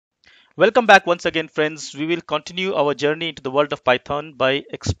Welcome back once again, friends. We will continue our journey into the world of Python by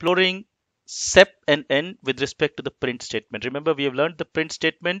exploring sep and end with respect to the print statement. Remember, we have learned the print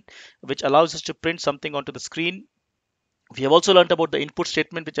statement, which allows us to print something onto the screen. We have also learned about the input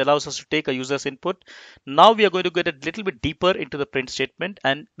statement, which allows us to take a user's input. Now we are going to get a little bit deeper into the print statement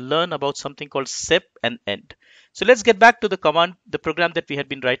and learn about something called sep and end. So let's get back to the command, the program that we had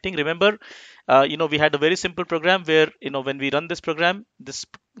been writing. Remember, we had a very simple program where, when we run this program, this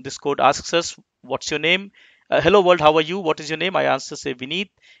code asks us, "What's your name? Hello world, how are you? What is your name?" I answer, say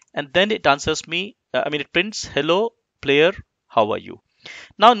Vineet, and then it answers me. It prints, "Hello player, how are you?"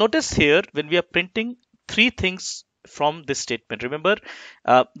 Now notice here when we are printing three things from this statement. Remember,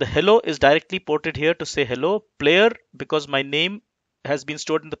 the hello is directly ported here to say hello. Player, because my name has been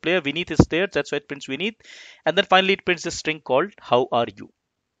stored in the player. Vineet is there, that's why it prints Vineet. And then finally it prints this string called how are you.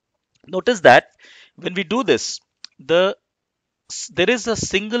 Notice that when we do this, the there is a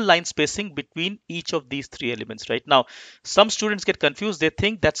single line spacing between each of these three elements. Right now, some students get confused. They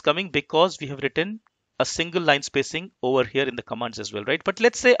think that's coming because we have written a single line spacing over here in the commands as well, right? But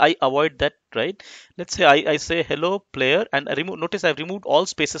let's say I avoid that, right? Let's say I say hello player, and I remove. Notice I've removed all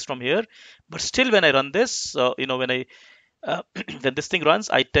spaces from here, but still when I run this, when I when this thing runs,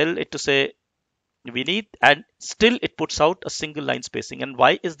 I tell it to say Vineet, and still it puts out a single line spacing. And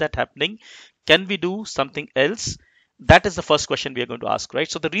why is that happening? Can we do something else? That is the first question we are going to ask, right?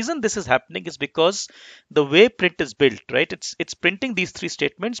 So the reason this is happening is because the way print is built, right? It's printing these three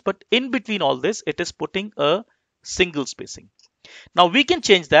statements, but in between all this, it is putting a single spacing. Now we can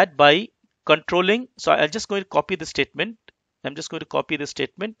change that by controlling. So I'm just going to copy the statement. I'm just going to copy the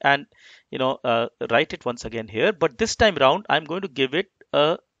statement and write it once again here. But this time round, I'm going to give it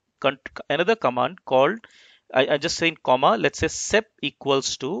another command called, I just say in comma, let's say sep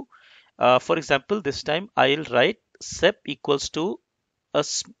equals to, for example, this time I'll write sep equals to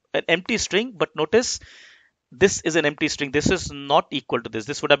an empty string. But notice this is an empty string. This is not equal to this.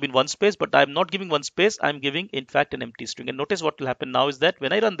 This would have been one space, but I'm not giving one space. I'm giving, in fact, an empty string. And notice what will happen now is that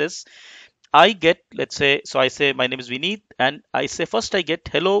when I run this, I get, let's say, so I say my name is Vineet, and I say first I get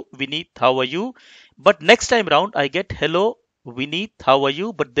hello Vineet, how are you? But next time round I get hello Vineet, how are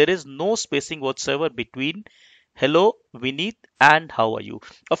you? But there is no spacing whatsoever between hello Vineet and how are you.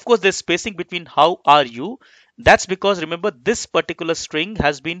 Of course, there's spacing between how are you. That's because remember this particular string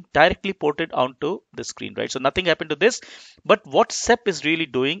has been directly ported onto the screen, right? So nothing happened to this. But what SEP is really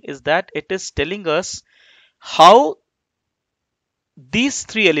doing is that it is telling us how these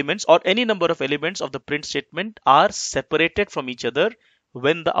three elements or any number of elements of the print statement are separated from each other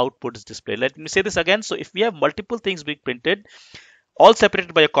when the output is displayed. Let me say this again. So if we have multiple things being printed, all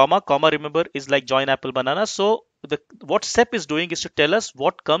separated by a comma, remember is like join apple banana. So what SEP is doing is to tell us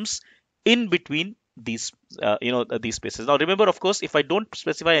what comes in between these spaces. Now remember, of course, if I don't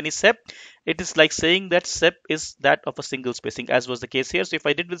specify any SEP, it is like saying that SEP is that of a single spacing, as was the case here. So if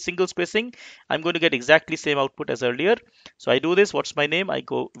I did with single spacing, I'm going to get exactly same output as earlier. So I do this, what's my name? I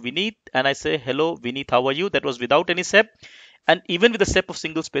go Vineet and I say hello Vineet, how are you? That was without any SEP. And even with the SEP of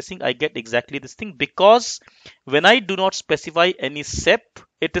single spacing, I get exactly this thing, because when I do not specify any SEP,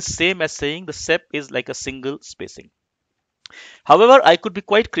 it is same as saying the SEP is like a single spacing. However, I could be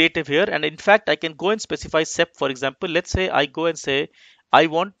quite creative here, and in fact, I can go and specify SEP. For example, let's say I go and say I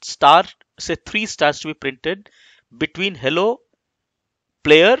want say 3 stars to be printed between hello,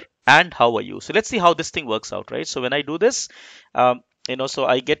 player, and how are you. So let's see how this thing works out, right? So when I do this, so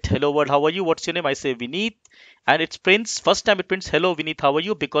I get hello world, how are you? What's your name? I say Vineet, and it prints. First time it prints hello Vineet, how are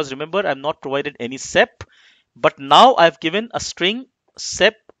you? Because remember, I'm not provided any SEP, but now I've given a string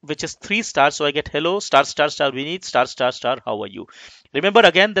SEP which is 3 stars. So I get hello star star star Vineet star star star, how are you? Remember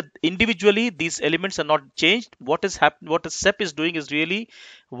again that individually these elements are not changed. What the SEP is doing is really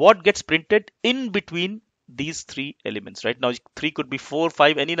what gets printed in between these three elements. Right now, three could be 4,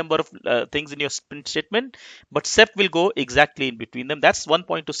 5, any number of things in your print statement, but SEP will go exactly in between them. That's one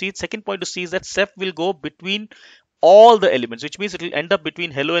point to see. Second point to see is that SEP will go between all the elements, which means it will end up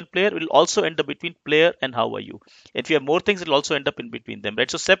between hello and player. It will also end up between player and how are you. If you have more things, it will also end up in between them, right?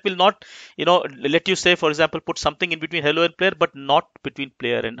 So SEP will not, let you say, for example, put something in between hello and player, but not between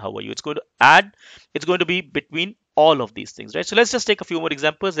player and how are you. It's going to add, it's going to be between all of these things, right? So let's just take a few more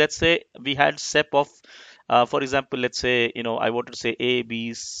examples. Let's say we had SEP of, for example, let's say, I wanted to say A,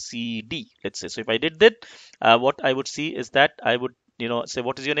 B, C, D, let's say. So if I did that, what I would see is that I would, say,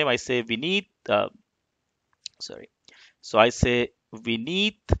 what is your name? I say Vineet, sorry. So I say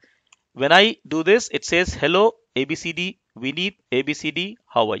Vineet. When I do this, it says hello ABCD, Vineet ABCD,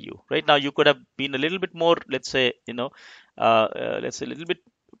 how are you? Right now, you could have been a little bit more, let's say, let's say a little bit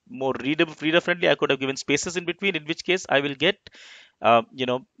more reader friendly. I could have given spaces in between, in which case I will get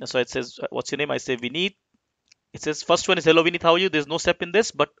So it says, what's your name? I say Vineet. It says first one is hello Vineet, how are you? There's no step in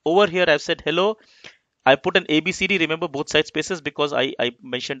this, but over here I've said hello. I put an ABCD, remember both side spaces because I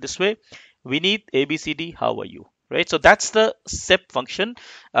mentioned this way. We need ABCD, how are you? Right. So that's the SEP function.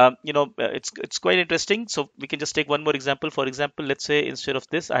 It's quite interesting. So we can just take one more example. For example, let's say instead of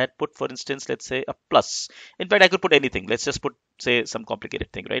this, I had put, for instance, let's say a plus. In fact, I could put anything. Let's just put, say, some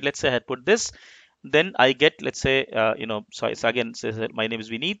complicated thing, right? Let's say I had put this. Then I get, let's say, so it's again says that my name is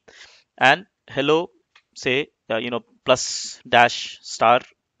Vineet and hello, say, plus dash star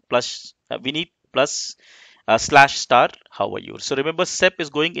plus Vineet plus slash star, how are you? So remember, SEP is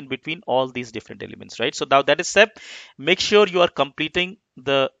going in between all these different elements, right? So now that is SEP. Make sure you are completing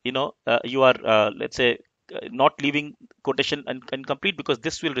the, you are, let's say, not leaving quotation incomplete, because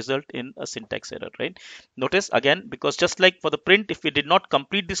this will result in a syntax error, right? Notice again, because just like for the print, if we did not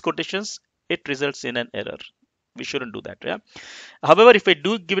complete these quotations, it results in an error. We shouldn't do that. Yeah. However, if I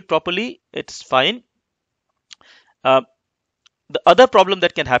do give it properly, it's fine. Uh, the other problem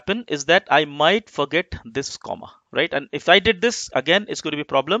that can happen is that I might forget this comma, right? And if I did this again, it's going to be a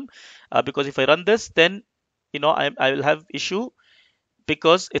problem, because if I run this, then I will have issue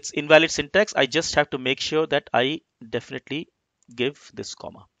because it's invalid syntax. I just have to make sure that I definitely give this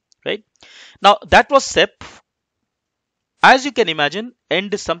comma, right? Now that was SEP. As you can imagine,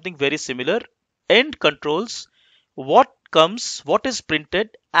 end is something very similar. End controls what is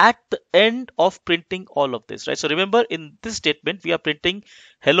printed at the end of printing all of this, right? So remember, in this statement, we are printing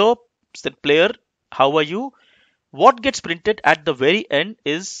hello, player, how are you? What gets printed at the very end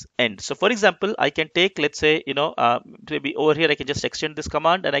is end. So for example, I can take, let's say, maybe over here, I can just extend this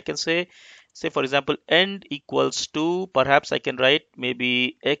command and I can say, for example, end equals to, perhaps I can write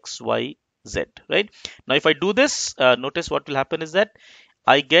maybe x, y, z, right? Now, if I do this, notice what will happen is that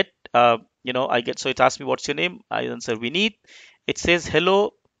I get, so it asks me what's your name. I answer Vineet. It says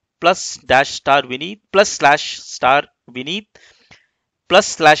hello plus dash star Vineet plus slash star Vineet plus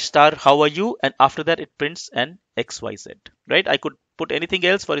slash star how are you, and after that it prints an xyz, right? I could put anything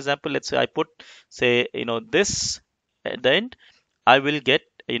else. For example, let's say I put, say, this at the end. I will get,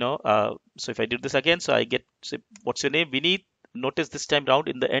 so if I did this again, so I get, say, what's your name, Vineet. Notice this time round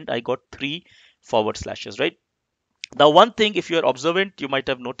in the end I got 3 forward slashes, right? Now, one thing, if you are observant, you might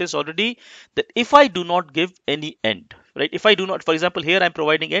have noticed already that if I do not give any end, right? If I do not, for example, here I'm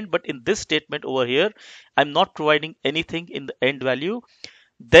providing end, but in this statement over here, I'm not providing anything in the end value.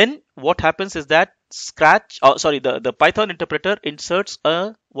 Then what happens is that the Python interpreter inserts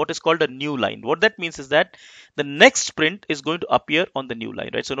what is called a new line. What that means is that the next print is going to appear on the new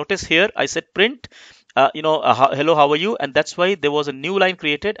line, right? So notice here I said print, hello, how are you? And that's why there was a new line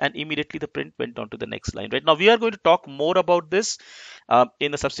created and immediately the print went on to the next line, right? Now we are going to talk more about this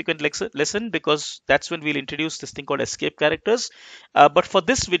in a subsequent lesson, because that's when we'll introduce this thing called escape characters. But for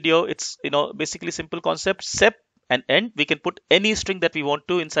this video, it's, basically simple concept, SEP and end. We can put any string that we want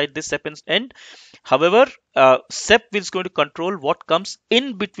to inside this SEP and end. However, SEP is going to control what comes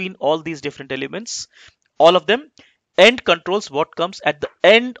in between all these different elements, all of them. End controls what comes at the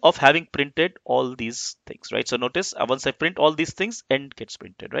end of having printed all these things, right? So notice, once I print all these things, end gets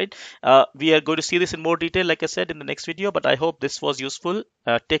printed, right? We are going to see this in more detail, like I said, in the next video, but I hope this was useful.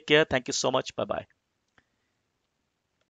 Take care. Thank you so much. Bye bye.